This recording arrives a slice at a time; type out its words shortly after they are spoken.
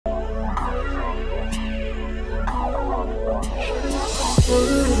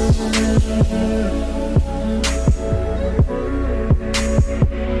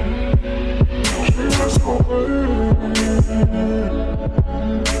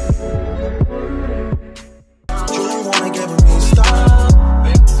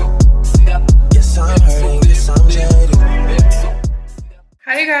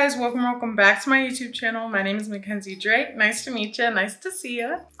Hi guys, welcome back to my YouTube channel. My name is Mackenzie Drake. Nice to meet you, nice to see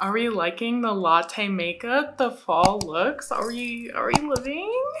you. Are we liking the latte makeup, the fall looks? Are we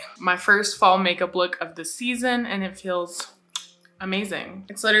living? My first fall makeup look of the season, and it feels amazing.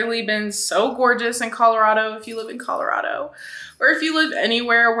 It's literally been so gorgeous in Colorado, if you live in Colorado, or if you live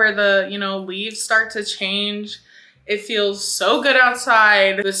anywhere where the, leaves start to change. It feels so good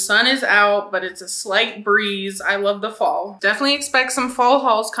outside. The sun is out, but it's a slight breeze. I love the fall. Definitely expect some fall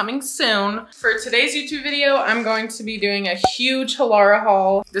hauls coming soon. For today's YouTube video, I'm going to be doing a huge HALARA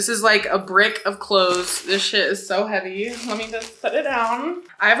haul. This is like a brick of clothes. This shit is so heavy. Let me just put it down.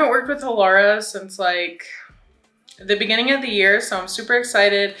 I haven't worked with HALARA since like the beginning of the year, so I'm super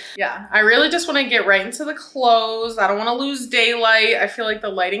excited. Yeah, I really just want to get right into the clothes. I don't want to lose daylight. I feel like the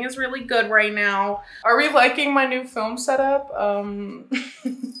lighting is really good right now. Are we liking my new film setup?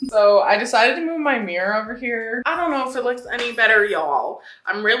 So I decided to move my mirror over here. I don't know if it looks any better, y'all.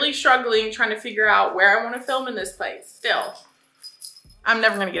 I'm really struggling trying to figure out where I want to film in this place still. I'm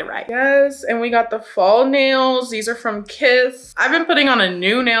never gonna get it right. Yes, and we got the fall nails. These are from Kiss. I've been putting on a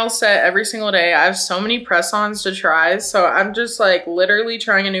new nail set every single day. I have so many press-ons to try, so I'm just like literally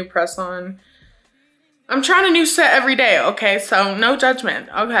trying a new press-on. I'm trying a new set every day, okay? So no judgment,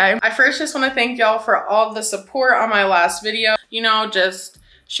 okay? I first just wanna thank y'all for all the support on my last video. Just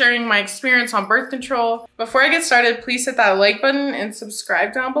sharing my experience on birth control. Before I get started, please hit that like button and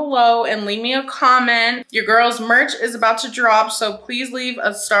subscribe down below and leave me a comment. Your girl's merch is about to drop, so please leave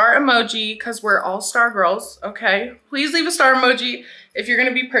a star emoji because we're all star girls, okay? Please leave a star emoji if you're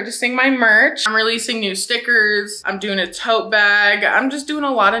gonna be purchasing my merch. I'm releasing new stickers. I'm doing a tote bag. I'm just doing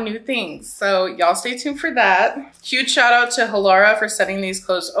a lot of new things. So y'all stay tuned for that. Huge shout out to HALARA for sending these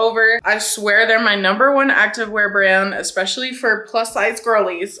clothes over. I swear they're my #1 activewear brand, especially for plus size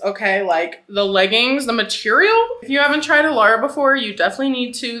girlies, okay? Like the leggings, the material. If you haven't tried HALARA before, you definitely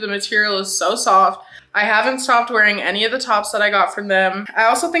need to. The material is so soft. I haven't stopped wearing any of the tops that I got from them. I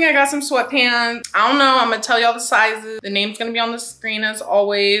also think I got some sweatpants. I don't know, I'm gonna tell y'all the sizes. The name's gonna be on the screen as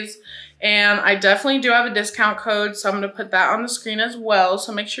always. And I definitely do have a discount code, so I'm gonna put that on the screen as well.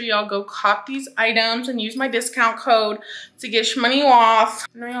 So make sure y'all go cop these items and use my discount code to get your money off.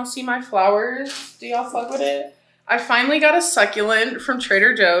 I know y'all see my flowers. Do y'all fuck with it? I finally got a succulent from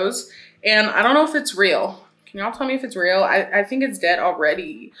Trader Joe's, and I don't know if it's real. Can y'all tell me if it's real? I think it's dead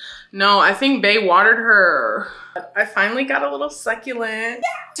already. No, I think Bae watered her. I finally got a little succulent.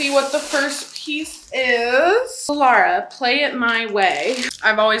 Yeah. See what the first piece is. HALARA, Play It My Way.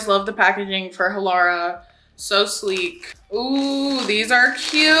 I've always loved the packaging for HALARA. So sleek. Ooh, these are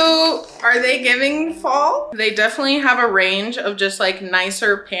cute. Are they giving fall? They definitely have a range of just like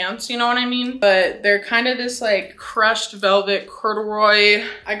nicer pants, you know what I mean? But they're kind of this like crushed velvet corduroy.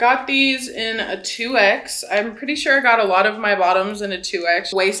 I got these in a 2X. I'm pretty sure I got a lot of my bottoms in a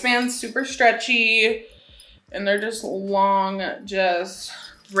 2X. Waistband's super stretchy and they're just long, just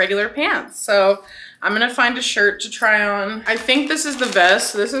regular pants. So I'm gonna find a shirt to try on. I think this is the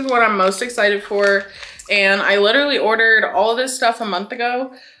vest. This is what I'm most excited for. And I literally ordered all of this stuff a month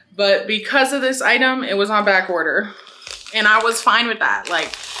ago, but because of this item, it was on back order. And I was fine with that.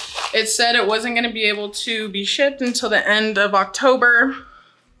 Like, it said it wasn't gonna be able to be shipped until the end of October.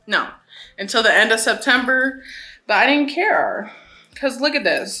 No, until the end of September, but I didn't care. Cause look at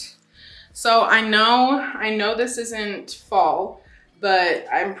this. So I know this isn't fall, but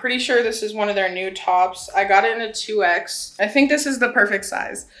I'm pretty sure this is one of their new tops. I got it in a 2X. I think this is the perfect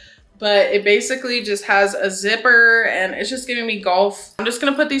size. But it basically just has a zipper and it's just giving me golf. I'm just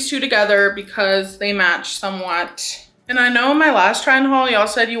gonna put these two together because they match somewhat. And I know in my last try-on haul, y'all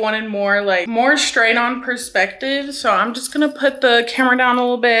said you wanted more straight on perspective. So I'm just gonna put the camera down a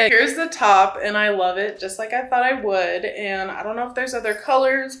little bit. Here's the top and I love it just like I thought I would. And I don't know if there's other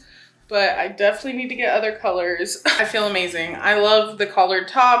colors, but I definitely need to get other colors. I feel amazing. I love the collared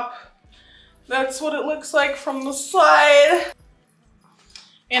top. That's what it looks like from the side.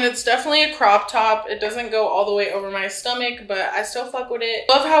 And it's definitely a crop top. It doesn't go all the way over my stomach, but I still fuck with it.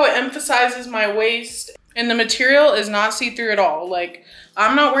 Love how it emphasizes my waist. And the material is not see-through at all. Like,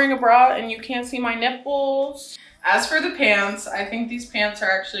 I'm not wearing a bra and you can't see my nipples. As for the pants, I think these pants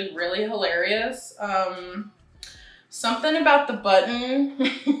are actually really hilarious. Something about the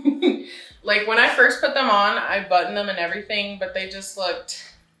button. Like when I first put them on, I buttoned them and everything, but they just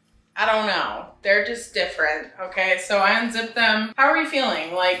looked I don't know. They're just different, okay? So I unzipped them. How are you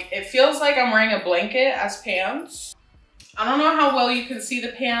feeling? Like, it feels like I'm wearing a blanket as pants. I don't know how well you can see the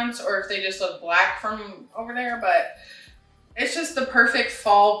pants or if they just look black from over there, but it's just the perfect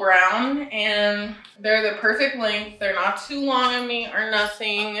fall brown and they're the perfect length. They're not too long on me or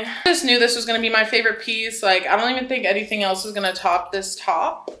nothing. I just knew this was gonna be my favorite piece. Like, I don't even think anything else is gonna top this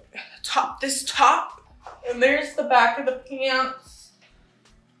top. And there's the back of the pants.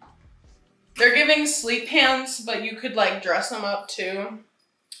 They're giving sleep pants, but you could like dress them up too.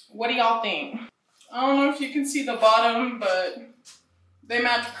 What do y'all think? I don't know if you can see the bottom, but they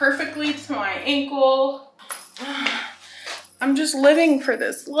match perfectly to my ankle. I'm just living for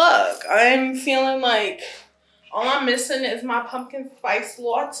this look. I'm feeling like all I'm missing is my pumpkin spice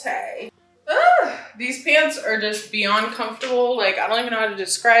latte. Ugh, these pants are just beyond comfortable. Like, I don't even know how to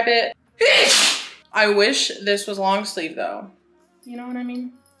describe it. I wish this was long sleeve though. You know what I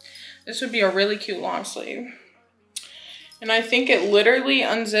mean? This would be a really cute long sleeve. And I think it literally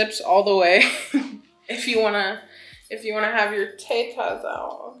unzips all the way if you wanna have your tatas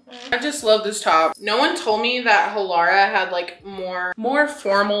out. I just love this top. No one told me that HALARA had like more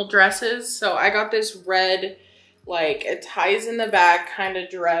formal dresses. So I got this red, like it ties in the back kind of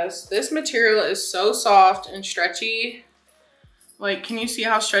dress. This material is so soft and stretchy. Like, can you see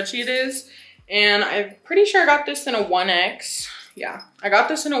how stretchy it is? And I'm pretty sure I got this in a 1X. Yeah, I got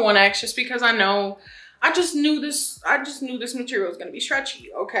this in a 1X just because I just knew this material was gonna be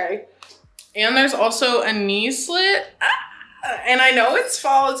stretchy, okay? And there's also a knee slit. And I know it's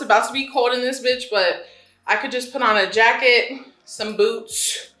fall, it's about to be cold in this bitch, but I could just put on a jacket, some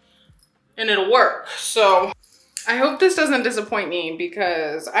boots, and it'll work. So I hope this doesn't disappoint me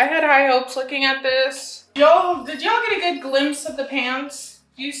because I had high hopes looking at this. Yo, did y'all get a good glimpse of the pants?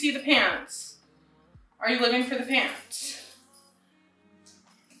 Do you see the pants? Are you living for the pants?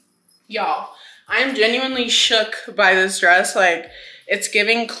 Y'all, I'm genuinely shook by this dress. Like, it's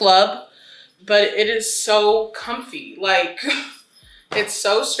giving club, but it is so comfy. Like, it's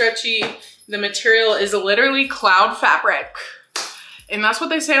so stretchy. The material is literally cloud fabric. And that's what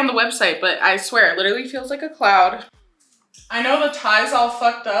they say on the website, but I swear, it literally feels like a cloud. I know the tie's all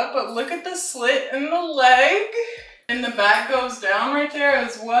fucked up, but look at the slit in the leg. And the back goes down right there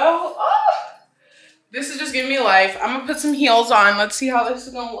as well. Oh, this is just giving me life. I'm gonna put some heels on. Let's see how this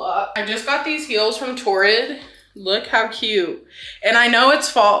is gonna look. I just got these heels from Torrid. Look how cute. And I know it's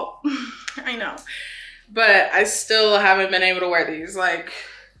fall. I know. But I still haven't been able to wear these. Like,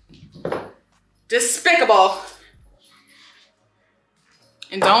 despicable.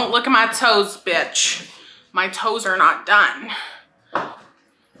 And don't look at my toes, bitch. My toes are not done.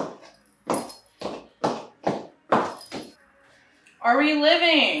 Are we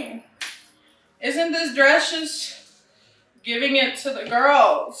living? Isn't this dress just giving it to the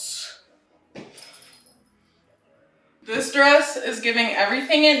girls? This dress is giving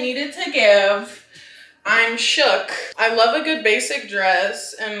everything it needed to give. I'm shook. I love a good basic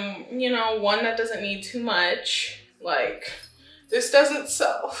dress and, you know, one that doesn't need too much. Like, this does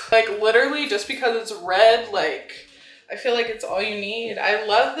itself. Like, literally just because it's red, like, I feel like it's all you need. I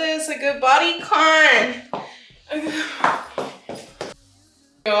love this, a good bodycon.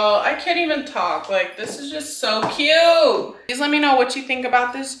 Y'all, I can't even talk. Like, this is just so cute. Please let me know what you think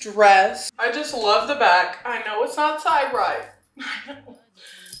about this dress. I just love the back. I know it's not side right.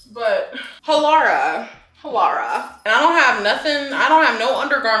 But HALARA. And I don't have nothing, I don't have no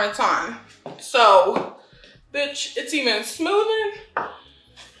undergarments on. So, bitch, it's even smoothing.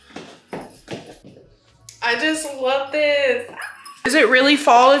 I just love this. Is it really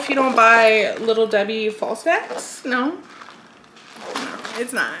fall if you don't buy Little Debbie fall specs? No.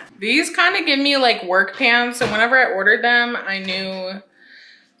 It's not. These kind of give me like work pants, and whenever I ordered them, I knew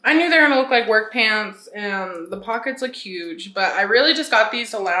they're gonna look like work pants, and the pockets look huge. But I really just got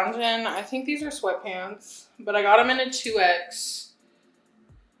these to lounge in. I think these are sweatpants, but I got them in a 2X.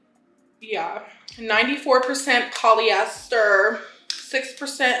 Yeah, 94% polyester,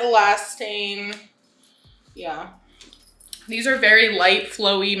 6% elastane. Yeah, these are very light,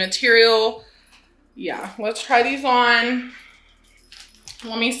 flowy material. Yeah, let's try these on.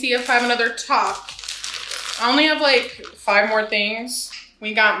 Let me see if I have another top. I only have like 5 more things.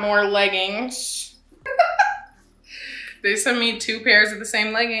 We got more leggings. They sent me 2 pairs of the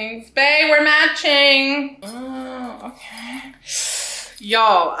same leggings. Bae, we're matching. Oh, okay.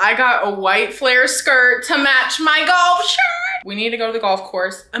 Y'all, I got a white flare skirt to match my golf shirt. We need to go to the golf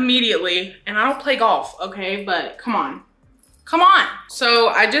course immediately. And I don't play golf, okay? But come on. Come on. So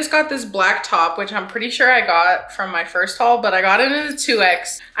I just got this black top, which I'm pretty sure I got from my first haul, but I got it in a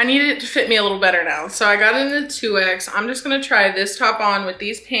 2X. I needed it to fit me a little better now. So I got it in a 2X. I'm just gonna try this top on with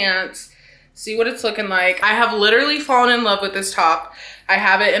these pants, see what it's looking like. I have literally fallen in love with this top. I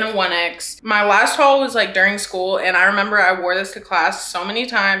have it in a 1X. My last haul was like during school, and I remember I wore this to class so many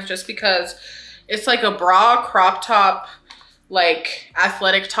times just because it's like a bra, crop top, like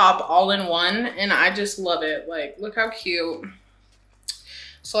athletic top all in one, and I just love it. Like, look how cute.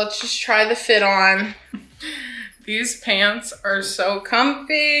 So let's just try the fit on. These pants are so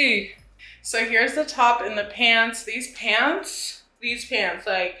comfy. So here's the top and the pants. These pants,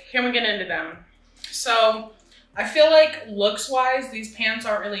 like, can we get into them? So I feel like looks wise, these pants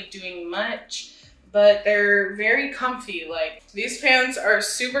aren't really doing much, but they're very comfy. Like, these pants are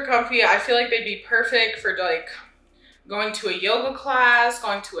super comfy. I feel like they'd be perfect for like going to a yoga class,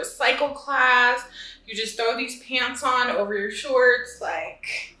 going to a cycle class. You just throw these pants on over your shorts,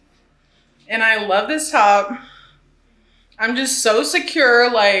 like, and I love this top. I'm just so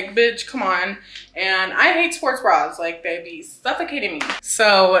secure, like, bitch, come on. And I hate sports bras, like, they be suffocating me.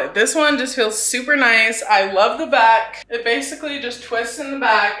 So this one just feels super nice. I love the back. It basically just twists in the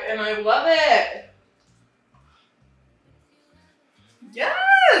back, and I love it.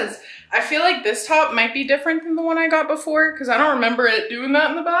 Yes! I feel like this top might be different than the one I got before because I don't remember it doing that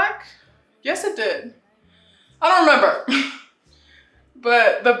in the back. Yes, it did. I don't remember.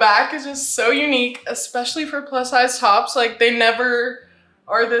 But the back is just so unique, especially for plus size tops. Like, they never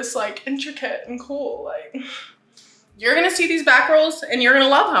are this like intricate and cool. Like, you're gonna see these back rolls and you're gonna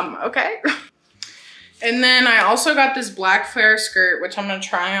love them, okay? And then I also got this black flare skirt, which I'm gonna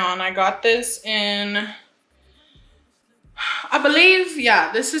try on. I got this in, I believe,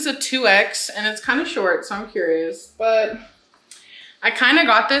 yeah, this is a 2X and it's kind of short, so I'm curious. But I kind of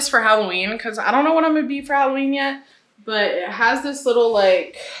got this for Halloween because I don't know what I'm gonna be for Halloween yet, but it has this little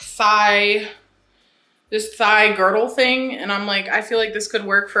like thigh girdle thing, and I'm like, I feel like this could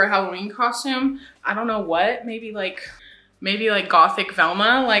work for a Halloween costume. I don't know what, maybe like gothic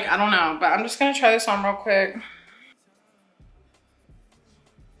Velma, like, I don't know, but I'm just gonna try this on real quick.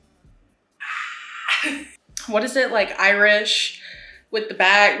 What is it, like Irish with the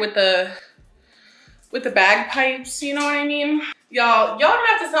bag, with the bagpipes, you know what I mean? Y'all don't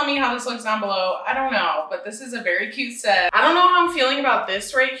have to tell me how this looks down below. I don't know, but this is a very cute set. I don't know how I'm feeling about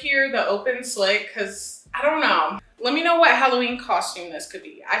this right here, the open slit, because I don't know. Let me know what Halloween costume this could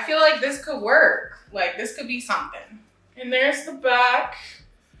be. I feel like this could work. Like, this could be something. And there's the back.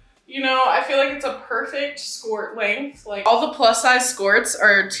 You know, I feel like it's a perfect skirt length. Like, all the plus size skirts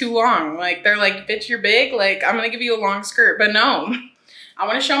are too long. Like, they're like, bitch, you're big. Like, I'm gonna give you a long skirt. But no, I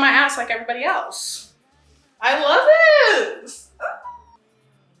wanna show my ass like everybody else. I love this.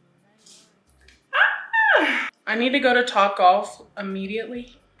 I need to go to Topgolf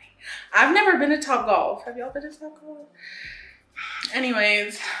immediately. I've never been to Topgolf. Have y'all been to Topgolf?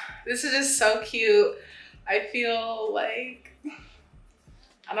 Anyways, this is just so cute. I feel like,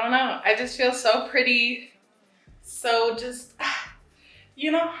 I don't know. I just feel so pretty. So just,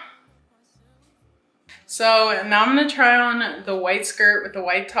 you know. So now I'm gonna try on the white skirt with the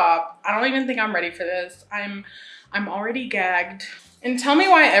white top. I don't even think I'm ready for this. I'm already gagged. And tell me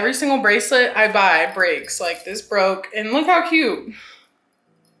why every single bracelet I buy breaks. Like, this broke, and look how cute.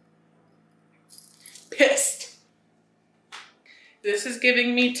 Pissed. This is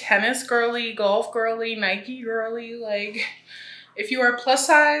giving me tennis girly, golf girly, Nike girly. Like, if you are plus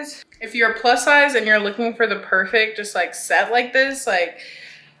size and you're looking for the perfect just like set like this, like,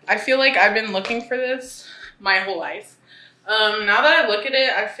 I feel like I've been looking for this my whole life. Now that I look at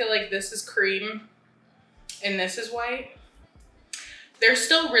it, I feel like this is cream and this is white. They're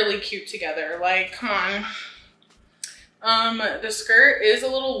still really cute together. Like, come on. The skirt is a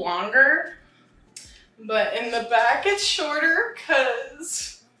little longer, but in the back it's shorter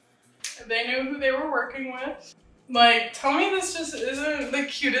because they knew who they were working with. Like, tell me this just isn't the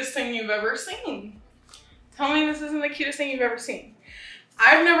cutest thing you've ever seen. Tell me this isn't the cutest thing you've ever seen.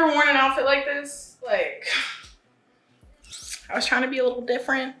 I've never worn an outfit like this. Like, I was trying to be a little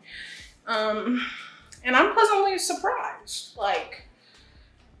different. And I'm pleasantly surprised. Like,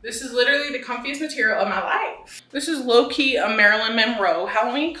 this is literally the comfiest material of my life. This is low-key a Marilyn Monroe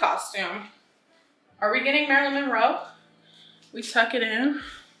Halloween costume. Are we getting Marilyn Monroe? We tuck it in.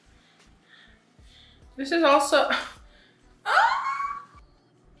 This is also,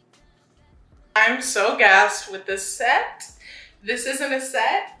 I'm so gassed with this set. This isn't a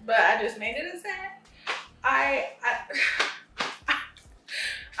set, but I just made it a set. I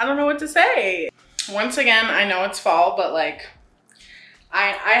don't know what to say. Once again, I know it's fall, but like,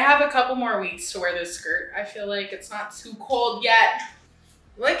 I I have a couple more weeks to wear this skirt. I feel like it's not too cold yet.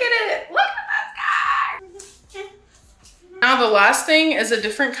 Look at it. Look at this guy. Now the last thing is a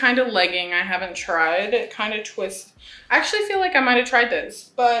different kind of legging I haven't tried. It kind of twists. I actually feel like I might have tried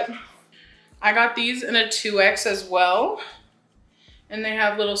this, but I got these in a 2X as well. And they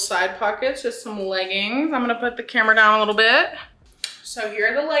have little side pockets, just some leggings. I'm gonna put the camera down a little bit. So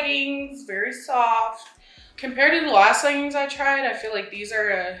here are the leggings, very soft. Compared to the last leggings I tried, I feel like these are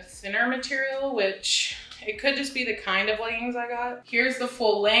a thinner material, which it could just be the kind of leggings I got. Here's the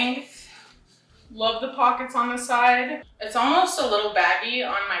full length. Love the pockets on the side. It's almost a little baggy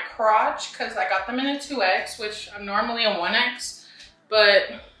on my crotch because I got them in a 2X, which I'm normally a 1X, but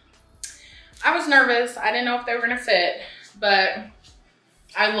I was nervous. I didn't know if they were gonna fit, but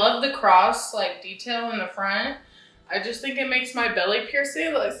I love the cross like detail in the front. I just think it makes my belly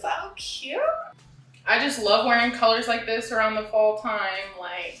piercing look so cute. I just love wearing colors like this around the fall time,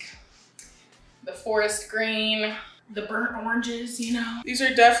 like the forest green, the burnt oranges, you know. These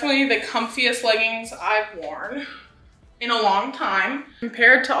are definitely the comfiest leggings I've worn in a long time.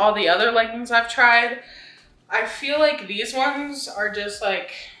 Compared to all the other leggings I've tried, I feel like these ones are just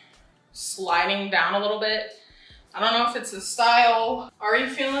like sliding down a little bit. I don't know if it's the style. Are you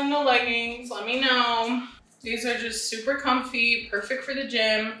feeling the leggings? Let me know. These are just super comfy, perfect for the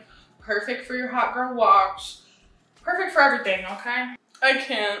gym, perfect for your hot girl walks, perfect for everything, okay? I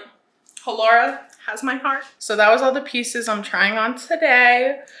can't. HALARA has my heart. So that was all the pieces I'm trying on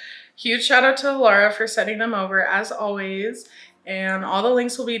today. Huge shout out to HALARA for sending them over as always. And all the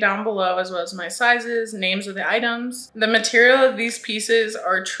links will be down below, as well as my sizes, names of the items. The material of these pieces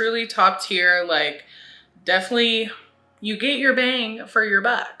are truly top tier. Like, definitely, you get your bang for your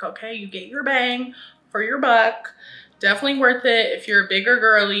buck, okay? You get your bang for your buck. Definitely worth it. If you're a bigger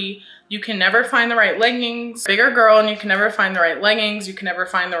girly, you can never find the right leggings. Bigger girl and you can never find the right leggings. You can never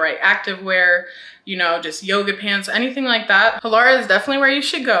find the right activewear, you know, just yoga pants, anything like that. HALARA is definitely where you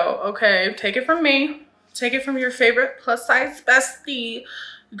should go, okay? Take it from me. Take it from your favorite plus size bestie.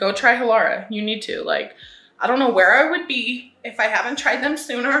 Go try HALARA. You need to. Like, I don't know where I would be if I haven't tried them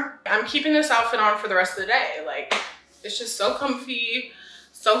sooner. I'm keeping this outfit on for the rest of the day. Like, it's just so comfy,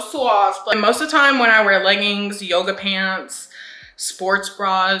 so soft. Like, most of the time when I wear leggings, yoga pants, sports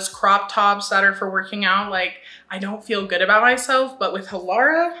bras, crop tops that are for working out, like, I don't feel good about myself. But with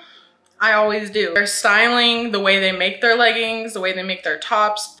HALARA, I always do. Their styling, the way they make their leggings, the way they make their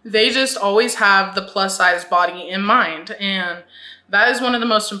tops, they just always have the plus size body in mind. And that is one of the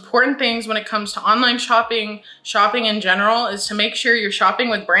most important things when it comes to online shopping, shopping in general, is to make sure you're shopping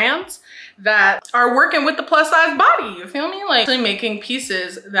with brands that are working with the plus size body, you feel me? Like, actually making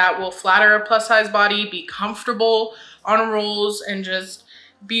pieces that will flatter a plus size body, be comfortable on rules, and just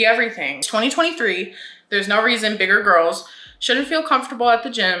be everything. It's 2023, there's no reason bigger girls shouldn't feel comfortable at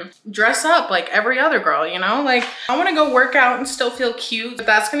the gym. Dress up like every other girl, you know? Like, I wanna go work out and still feel cute. But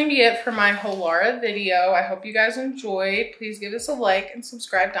that's gonna be it for my HALARA video. I hope you guys enjoyed. Please give us a like and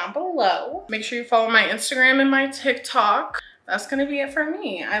subscribe down below. Make sure you follow my Instagram and my TikTok. That's gonna be it for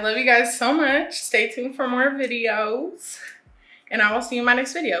me. I love you guys so much. Stay tuned for more videos. And I will see you in my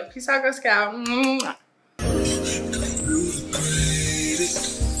next video. Peace out, Girl Scout. Mwah.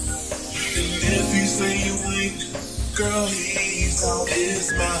 Girl, he's on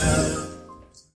his mind.